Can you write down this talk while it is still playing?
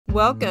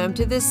Welcome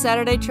to this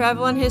Saturday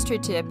Travel and History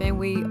Tip, and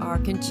we are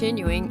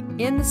continuing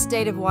in the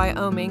state of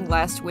Wyoming.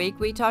 Last week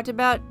we talked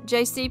about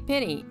J.C.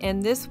 Penney,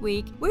 and this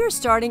week we are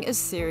starting a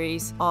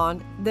series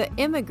on the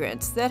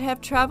immigrants that have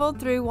traveled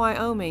through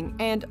Wyoming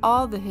and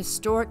all the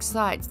historic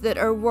sites that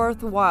are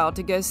worthwhile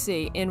to go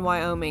see in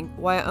Wyoming.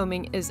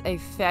 Wyoming is a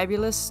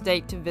fabulous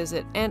state to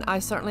visit, and I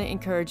certainly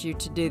encourage you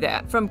to do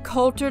that. From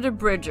Coulter to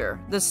Bridger,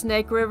 the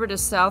Snake River to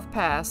South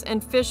Pass,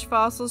 and fish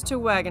fossils to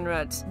wagon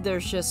ruts,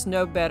 there's just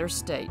no better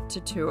state to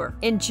tour.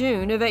 In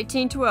June of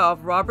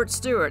 1812, Robert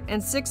Stewart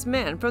and 6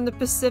 men from the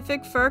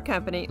Pacific Fur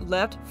Company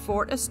left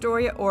Fort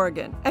Astoria,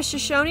 Oregon. A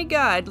Shoshone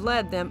guide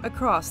led them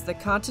across the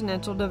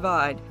Continental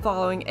Divide,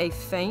 following a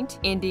faint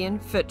Indian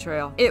foot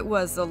trail. It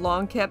was the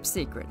long-kept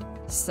secret,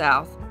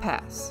 South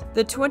Pass.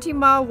 The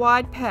 20-mile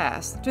wide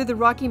pass through the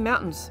Rocky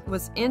Mountains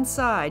was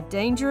inside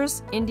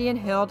dangerous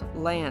Indian-held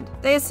land.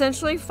 They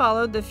essentially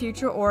followed the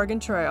future Oregon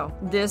Trail.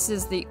 This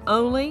is the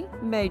only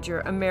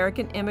major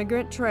American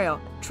immigrant trail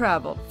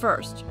traveled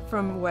first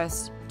from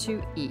west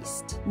to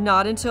east.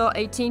 Not until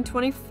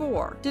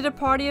 1824 did a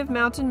party of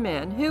mountain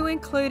men, who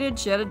included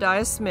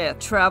Jedediah Smith,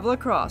 travel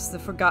across the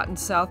forgotten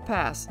South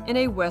Pass in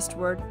a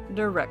westward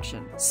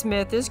direction.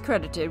 Smith is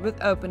credited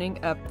with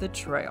opening up the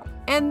trail.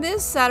 And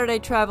this Saturday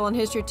Travel and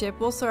History Tip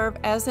will serve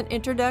as an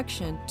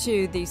introduction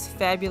to these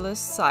fabulous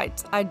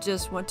sites. I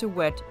just want to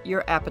whet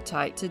your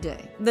appetite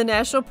today. The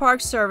National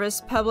Park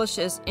Service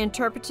publishes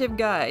interpretive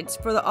guides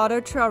for the auto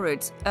trail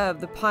routes of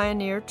the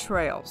pioneer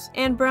trails,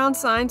 and brown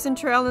signs and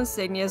trail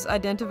insignias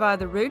identify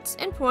the routes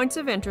and points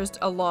of interest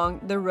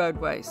along the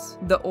roadways.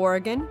 The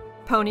Oregon,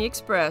 Pony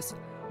Express,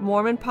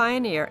 Mormon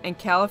Pioneer, and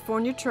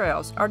California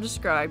trails are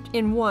described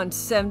in one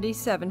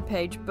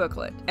 77-page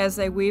booklet as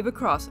they weave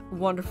across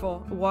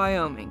wonderful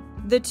Wyoming.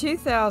 The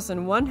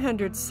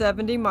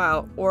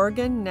 2,170-mile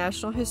Oregon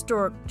National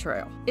Historic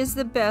Trail is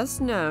the best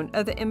known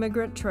of the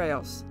immigrant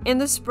trails. In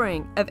the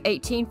spring of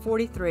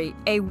 1843,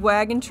 a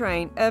wagon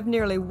train of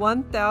nearly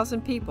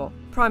 1,000 people,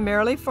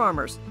 primarily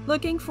farmers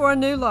looking for a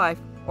new life,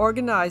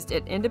 organized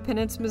at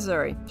Independence,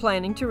 Missouri,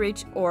 planning to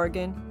reach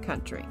Oregon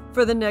country.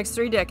 For the next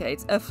 3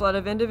 decades, a flood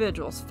of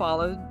individuals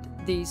followed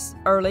these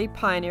early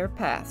pioneer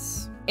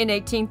paths. In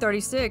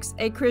 1836,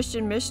 a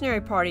Christian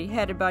missionary party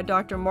headed by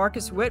Dr.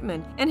 Marcus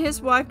Whitman and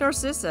his wife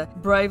Narcissa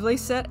bravely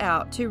set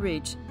out to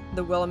reach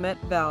the Willamette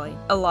Valley.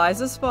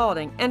 Eliza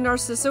Spaulding and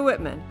Narcissa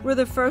Whitman were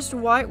the first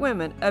white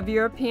women of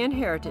European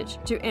heritage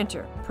to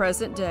enter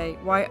present-day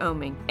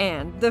Wyoming,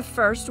 and the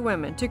first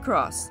women to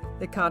cross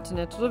the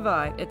Continental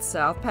Divide at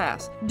South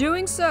Pass,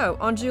 doing so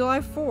on July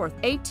 4th,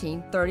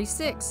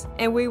 1836.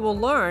 And we will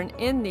learn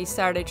in these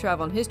Saturday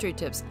Travel and History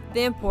Tips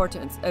the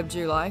importance of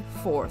July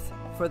 4th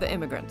for the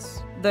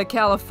immigrants. The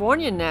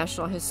California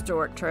National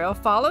Historic Trail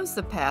follows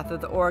the path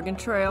of the Oregon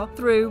Trail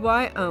through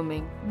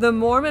Wyoming. The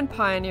Mormon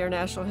Pioneer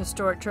National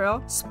Historic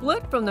Trail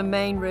split from the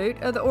main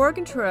route of the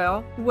Oregon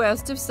Trail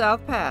west of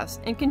South Pass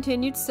and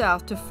continued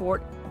south to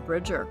Fort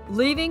Bridger.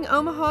 Leaving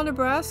Omaha,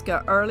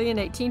 Nebraska early in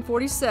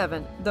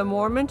 1847, the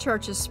Mormon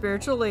Church's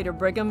spiritual leader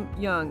Brigham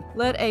Young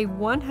led a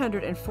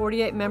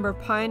 148-member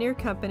pioneer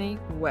company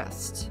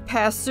west.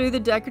 Passed through the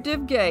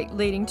decorative gate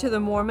leading to the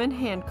Mormon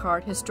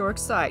Handcart Historic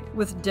Site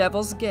with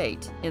Devil's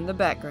Gate in the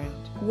background.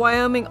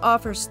 Wyoming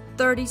offers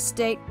 30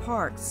 state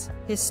parks,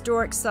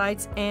 historic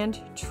sites,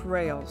 and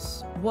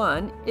trails.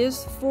 One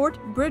is Fort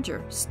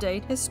Bridger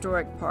State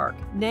Historic Park,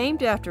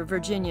 named after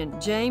Virginian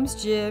James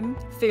Jim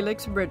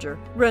Felix Bridger,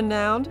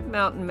 renowned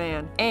mountain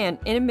man and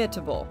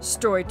inimitable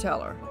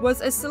storyteller,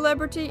 was a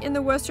celebrity in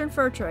the Western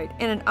fur trade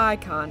and an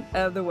icon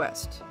of the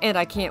West. And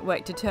I can't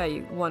wait to tell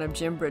you one of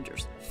Jim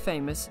Bridger's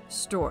famous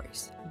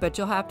stories, but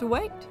you'll have to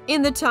wait.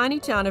 In the tiny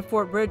town of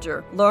Fort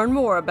Bridger, learn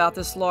more about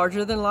this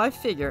larger-than-life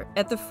figure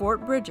at the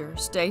Fort Bridger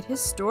State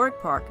Historic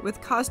Park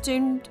with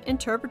costumed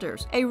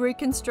interpreters, a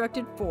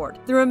reconstructed fort,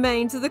 the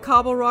remains of the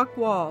cobble rock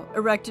wall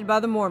erected by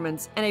the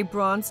Mormons, and a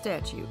bronze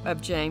statue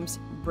of James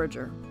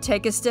Bridger.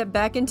 Take a step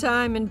back in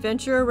time and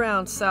venture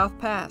around South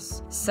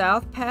Pass.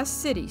 South Pass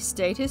City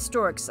State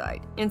Historic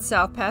Site in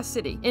South Pass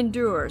City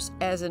endures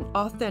as an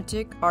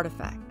authentic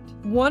artifact.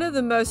 One of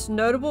the most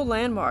notable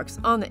landmarks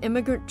on the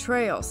immigrant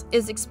trails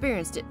is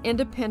experienced at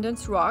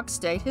Independence Rock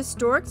State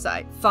Historic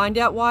Site. Find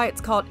out why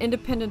it's called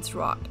Independence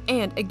Rock,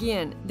 and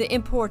again, the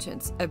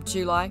importance of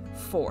July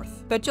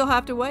 4th. But you'll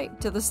have to wait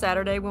till the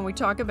Saturday when we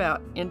talk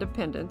about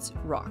Independence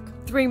Rock.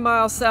 3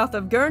 miles south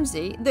of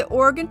Guernsey, the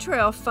Oregon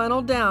Trail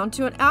funneled down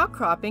to an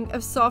outcropping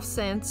of soft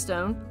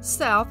sandstone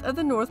south of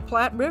the North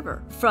Platte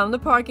River. From the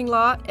parking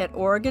lot at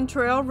Oregon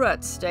Trail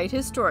Ruts State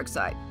Historic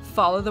Site,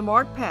 follow the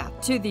marked path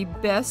to the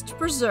best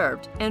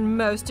preserved and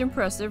most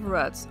impressive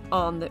ruts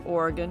on the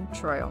Oregon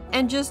Trail.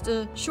 And just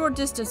a short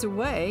distance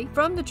away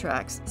from the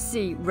tracks,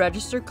 see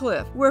Register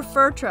Cliff, where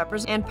fur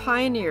trappers and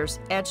pioneers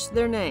etched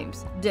their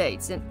names,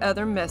 dates, and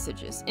other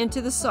messages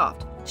into the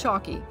soft,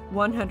 chalky,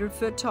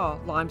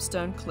 100-foot-tall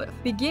limestone cliff,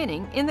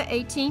 beginning in the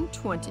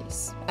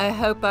 1820s. I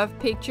hope I've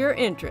piqued your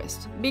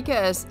interest,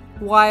 because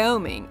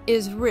Wyoming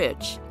is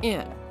rich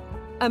in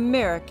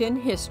American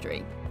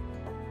history.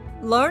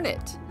 Learn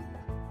it,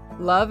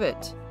 love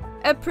it,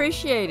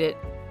 appreciate it,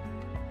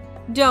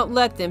 Don't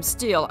let them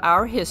steal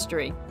our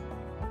history.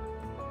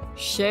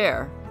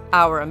 Share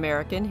our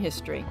American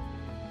history.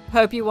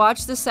 Hope you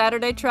watch the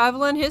Saturday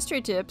Travel and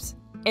History Tips.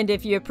 And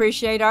if you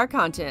appreciate our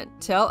content,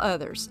 tell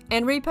others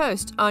and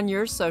repost on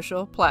your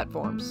social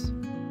platforms.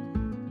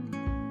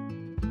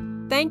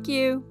 Thank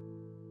you.